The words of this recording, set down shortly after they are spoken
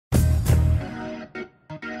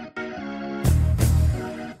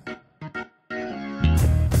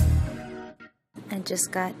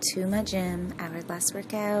just got to my gym, Hourglass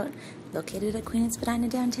Workout, located at Queen and Spadina,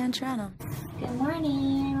 downtown Toronto. Good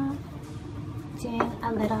morning. Doing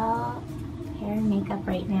a little hair and makeup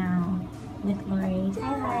right now with Lori.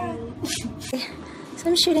 Hi, Lori. So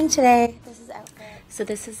I'm shooting today. This is outfit. So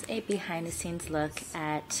this is a behind the scenes look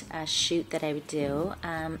at a shoot that I would do.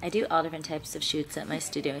 I do all different types of shoots at my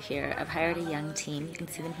studio here. I've hired a young team. You can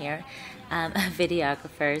see them here,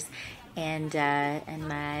 videographers. And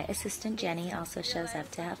my assistant Jenny also shows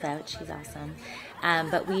up to help out. She's awesome.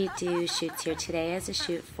 But we do shoots here. Today as a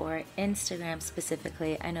shoot for Instagram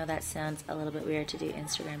specifically. I know that sounds a little bit weird to do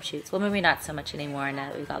Instagram shoots. Well, maybe not so much anymore now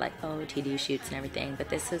that we've got like OOTD shoots and everything. But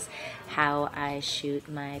this is how I shoot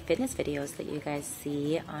my fitness videos that you guys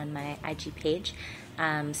see on my IG page.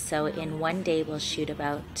 So in one day we'll shoot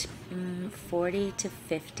about 40 to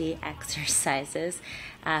 50 exercises,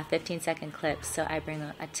 15-second clips. So I bring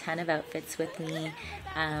a ton of outfits with me.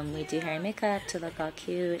 We do hair and makeup to look all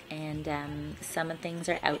cute, and some of things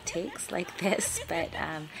are outtakes like this, but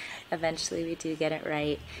eventually we do get it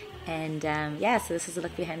right. And yeah, so this is a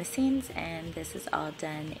look behind the scenes, and this is all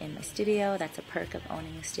done in my studio. That's a perk of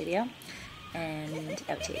owning a studio, and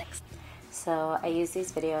outtakes. So I use these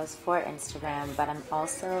videos for Instagram, but I'm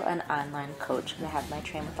also an online coach. I have my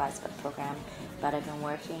Train with LYZABETH program, but I've been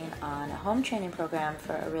working on a home training program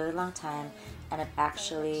for a really long time, and I've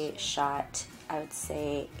actually shot, I would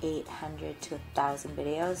say, 800 to 1,000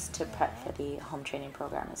 videos to prep for the home training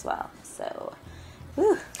program as well. So,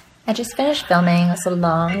 whew. I just finished filming. It was a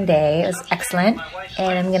long day. It was excellent,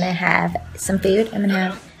 and I'm gonna have some food. I'm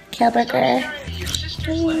gonna have kale burger.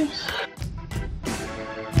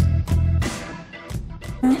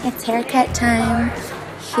 It's haircut time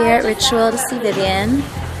here at Ritual to see Vivian,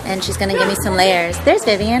 and she's gonna give me some layers. There's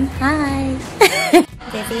Vivian. Hi.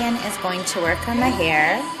 Vivian is going to work on my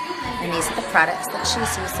hair, and these are the products that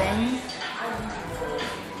she's using.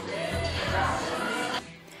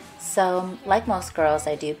 So, like most girls,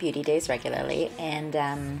 I do beauty days regularly, and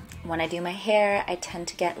when I do my hair, I tend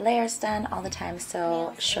to get layers done all the time,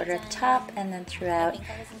 so shorter at the top and then throughout.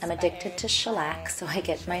 I'm addicted to shellac, so I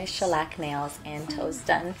get my shellac nails and toes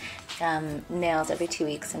done. Nails every 2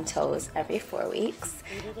 weeks and toes every 4 weeks.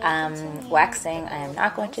 Waxing, I am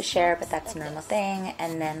not going to share, but that's a normal thing.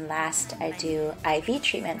 And then last, I do IV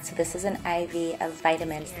treatment. So this is an IV of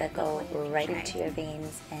vitamins that go right into your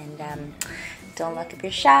veins, and don't look if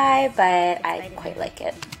you're shy, but I quite like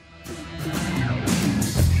it.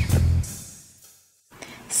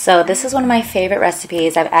 So this is one of my favorite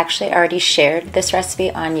recipes. I've actually already shared this recipe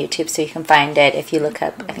on YouTube, so you can find it if you look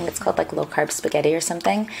up, I think it's called like low carb spaghetti or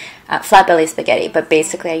something, flat belly spaghetti. But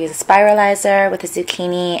basically I use a spiralizer with a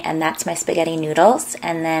zucchini, and that's my spaghetti noodles.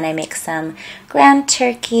 And then I make some ground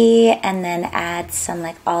turkey, and then add some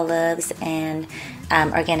like olives and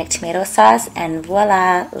organic tomato sauce, and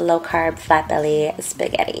voila, low carb flat belly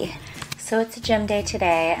spaghetti. So it's a gym day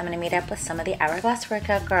today. I'm going to meet up with some of the Hourglass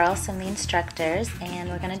Workout girls, some of the instructors, and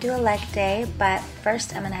we're going to do a leg day. But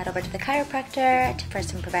first, I'm going to head over to the chiropractor for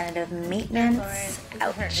some preventative maintenance.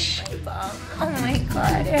 Ouch. Oh my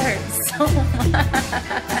god, it hurts so much.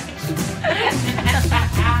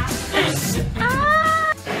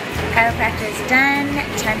 Chiropractor's done.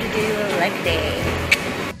 Time to do a leg day.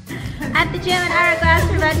 At the gym at Hourglass,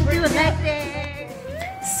 we're about to do a leg day.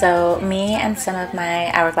 So me and some of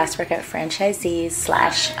my Hourglass Workout franchisees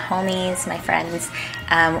slash homies, my friends,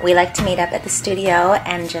 we like to meet up at the studio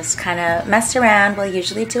and just kind of mess around. We'll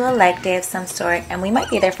usually do a leg day of some sort, and we might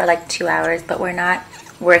be there for like 2 hours, but we're not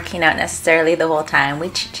working out necessarily the whole time. We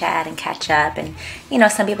chit chat and catch up, and you know,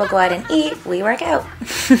 some people go out and eat, we work out.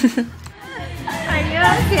 Are you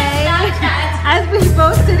okay? As we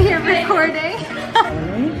both sit here recording.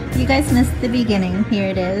 You guys missed the beginning. Here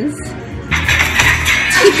it is.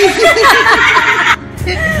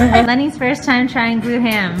 Lenny's first time trying blue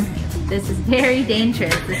ham. This is very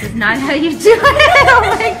dangerous. This is not how you do it. Oh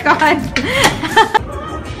my god.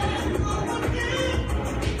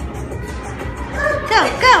 Go,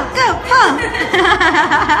 go, go, pump.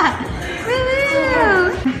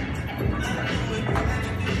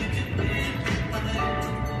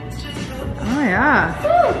 Oh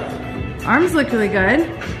yeah. Arms look really good.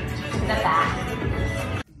 The back.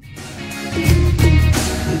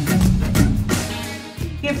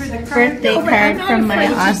 Birthday card from my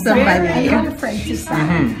awesome buddy. I'm not afraid to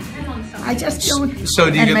sign. I just don't. So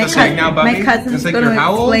do you get the saying now, Bubby? My cousin's it's like going to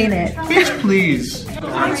explain it. Bitch, please.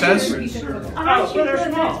 It says.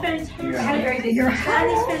 Your hat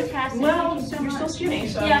is fantastic. Well, you're still shooting,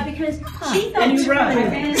 so. Yeah, because she thought you run.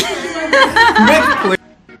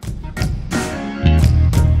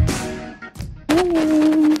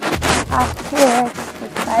 Off to work.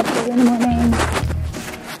 It's 5:30 in the morning.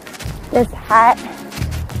 hat,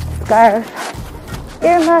 scarf,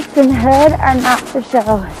 earmuffs, and hood are not for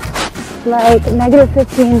show. Like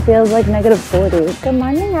 -15 feels like -40. Good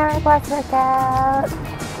morning, Hourglass Workout.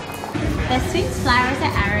 The sweet flowers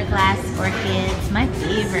are Hourglass Orchids, my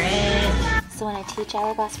favorite. So when I teach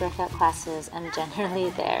Hourglass Workout classes, I'm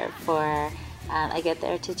generally there for, I get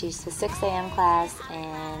there to teach the 6 a.m. class,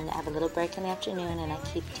 and I have a little break in the afternoon, and I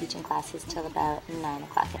keep teaching classes till about 9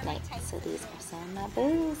 o'clock at night. So these are some of my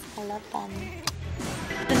boos. I love them.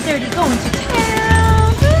 The 30 going to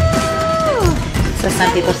town. So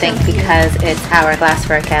some people think because it's Hourglass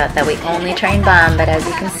Workout that we only train bum, but as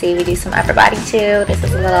you can see, we do some upper body too. This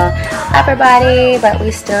is a little upper body, but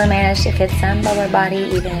we still manage to fit some lower body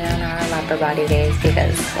even on our upper body days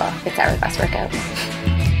because, well, it's Hourglass Workout.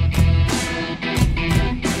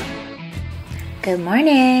 Good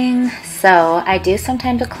morning. So I do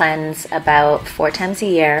sometimes a cleanse about 4 times a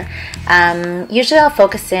year. Usually I'll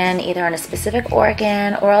focus in either on a specific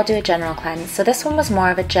organ or I'll do a general cleanse. So this one was more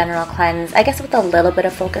of a general cleanse, I guess with a little bit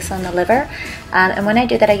of focus on the liver. And when I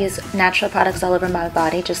do that, I use natural products all over my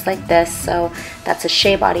body, just like this. So that's a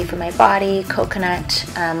shea body for my body, coconut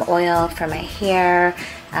oil for my hair.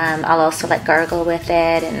 I'll also like gargle with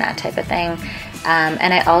it and that type of thing.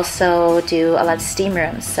 And I also do a lot of steam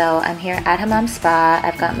rooms. So I'm here at Hammam Spa.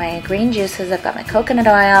 I've got my green juices, I've got my coconut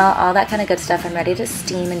oil, all that kind of good stuff. I'm ready to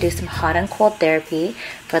steam and do some hot and cold therapy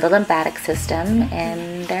for the lymphatic system.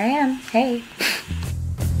 And there I am. Hey.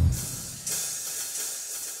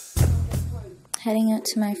 Heading out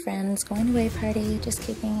to my friend's going away party, just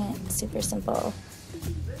keeping it super simple.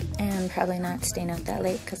 And probably not staying out that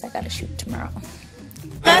late because I got to shoot tomorrow.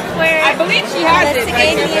 That's where I believe she has it.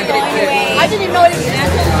 Going away. I didn't know it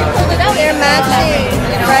existed. She pulled it out. They're matching.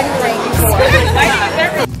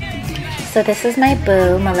 So this is my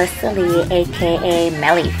boo, Melissa Lee, aka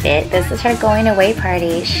Melly Fit. This is her going away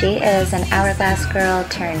party. She is an Hourglass girl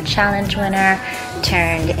turned challenge winner,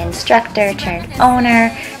 turned instructor, turned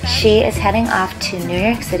owner. She is heading off to New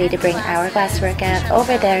York City to bring Hourglass Workout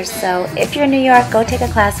over there. So if you're in New York, go take a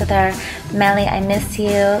class with her. Melly, I miss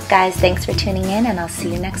you. Guys, thanks for tuning in, and I'll see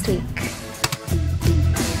you next week.